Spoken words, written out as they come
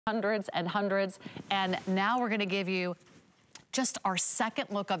hundreds and hundreds, and now we're gonna give you just our second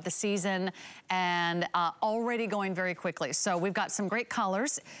look of the season, and already going very quickly. So we've got some great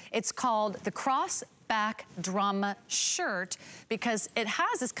colors. It's called the CrossBack Drama Shirt because it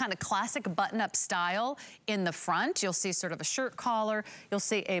has this kind of classic button-up style in the front. You'll see sort of a shirt collar. You'll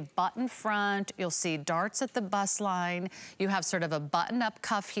see a button front. You'll see darts at the bust line. You have sort of a button-up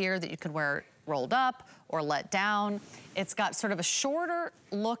cuff here that you could wear rolled up or let down. It's got sort of a shorter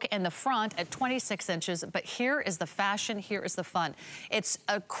look in the front at 26 inches, but here is the fashion, here is the fun. It's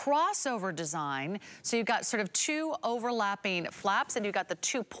a crossover design, so you've got sort of two overlapping flaps and you've got the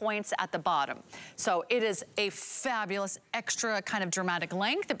 2 points at the bottom. So it is a fabulous extra kind of dramatic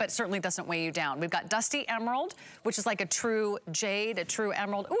length, but certainly doesn't weigh you down. We've got Dusty Emerald, which is like a true jade, a true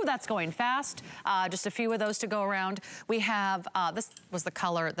emerald. Ooh, that's going fast. Just a few of those to go around. We have, this was the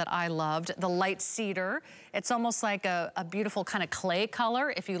color that I loved, the light cedar. It's almost like a beautiful kind of clay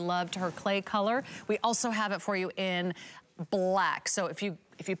color, if you loved her clay color. We also have it for you in black. So if you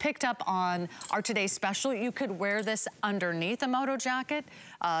picked up on our today's special, you could wear this underneath a moto jacket.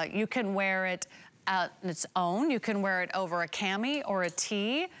 You can wear it on its own. You can wear it over a cami or a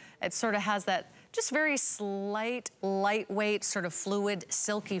tee. It sort of has that just very slight, lightweight, sort of fluid,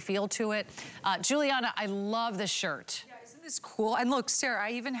 silky feel to it. Giuliana, I love this shirt. Yeah, isn't this cool? And look, Sarah,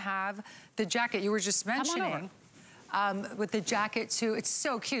 I even have the jacket you were just mentioning. With the jacket too. It's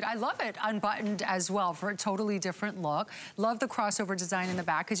so cute. I love it unbuttoned as well for a totally different look. Love the crossover design in the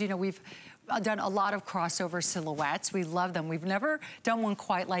back because, you know, we've done a lot of crossover silhouettes. We love them. We've never done one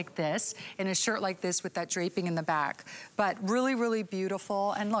quite like this in a shirt like this with that draping in the back. But really, really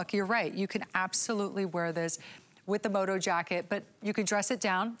beautiful. And look, you're right. You can absolutely wear this with the moto jacket, but you can dress it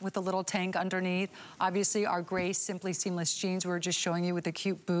down with a little tank underneath. Obviously, our gray Simply Seamless jeans we were just showing you with the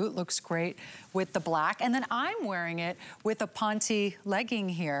cute boot looks great with the black. And then I'm wearing it with a ponte legging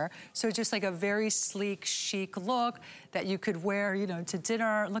here. So just like a very sleek, chic look that you could wear, you know, to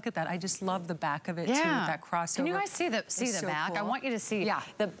dinner. Look at that. I just love the back of it too, that crossover. Can you guys see the back? Cool. I want you to see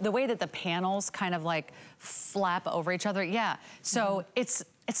the way that the panels kind of like flap over each other. Yeah. So it's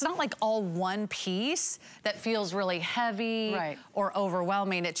not like all one piece that feels really heavy or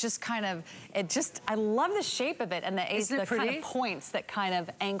overwhelming. It's just kind of, I love the shape of it and the kind of points that kind of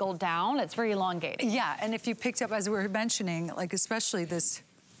angle down. It's very elongated. Yeah, and if you picked up, as we were mentioning, like especially this,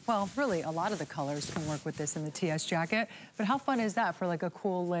 well, really a lot of the colors can work with this in the TS jacket, but how fun is that for like a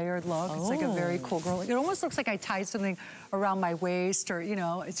cool layered look? It's like a very cool girl. It almost looks like I tied something around my waist or, you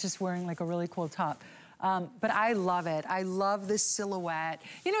know, it's just wearing like a really cool top. But I love it. I love this silhouette.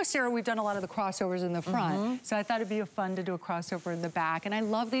 You know, Sarah, we've done a lot of the crossovers in the front, so I thought it'd be fun to do a crossover in the back. And I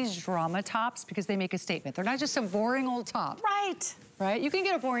love these drama tops because they make a statement. They're not just some boring old top. Right? You can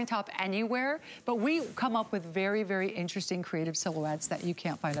get a boring top anywhere, but we come up with very, very interesting creative silhouettes that you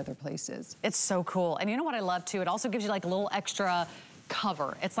can't find other places. It's so cool. And you know what I love too? It also gives you like a little extra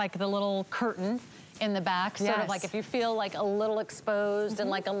cover. It's like the little curtain in the back, sort of like if you feel like a little exposed in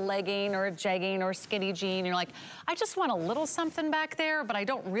like a legging or a jegging or a skinny jean, you're like, I just want a little something back there, but I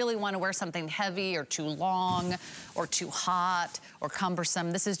don't really want to wear something heavy or too long or too hot or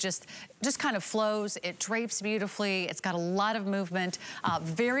cumbersome. This is just kind of flows. It drapes beautifully. It's got a lot of movement,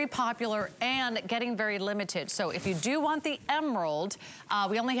 very popular and getting very limited. So if you do want the emerald,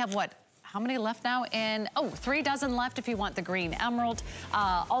 we only have how many left now? 3 dozen left if you want the green emerald.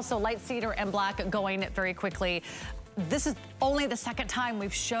 Also light cedar and black going very quickly. This is only the second time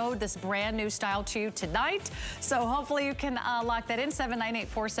we've showed this brand new style to you tonight. So hopefully you can lock that in.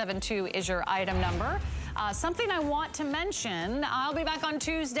 798472 is your item number. Something I want to mention, I'll be back on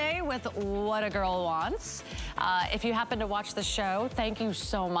Tuesday with What a Girl Wants. If you happen to watch the show, thank you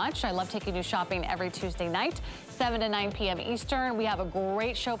so much. I love taking you shopping every Tuesday night, 7 to 9 p.m. Eastern. We have a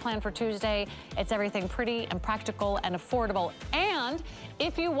great show planned for Tuesday. It's everything pretty and practical and affordable. And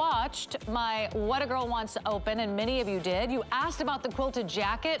if you watched my What a Girl Wants Open, and many of you did, you asked about the quilted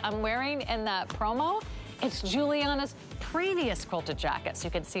jacket I'm wearing in that promo. It's Giuliana's previous quilted jacket, so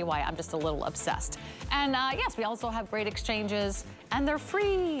you can see why I'm just a little obsessed. And yes, we also have great exchanges, and they're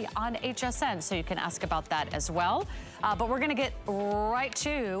free on HSN, so you can ask about that as well. But we're gonna get right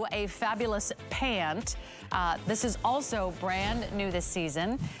to a fabulous pant. This is also brand new this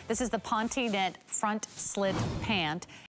season. This is the Ponte Knit front slit pant.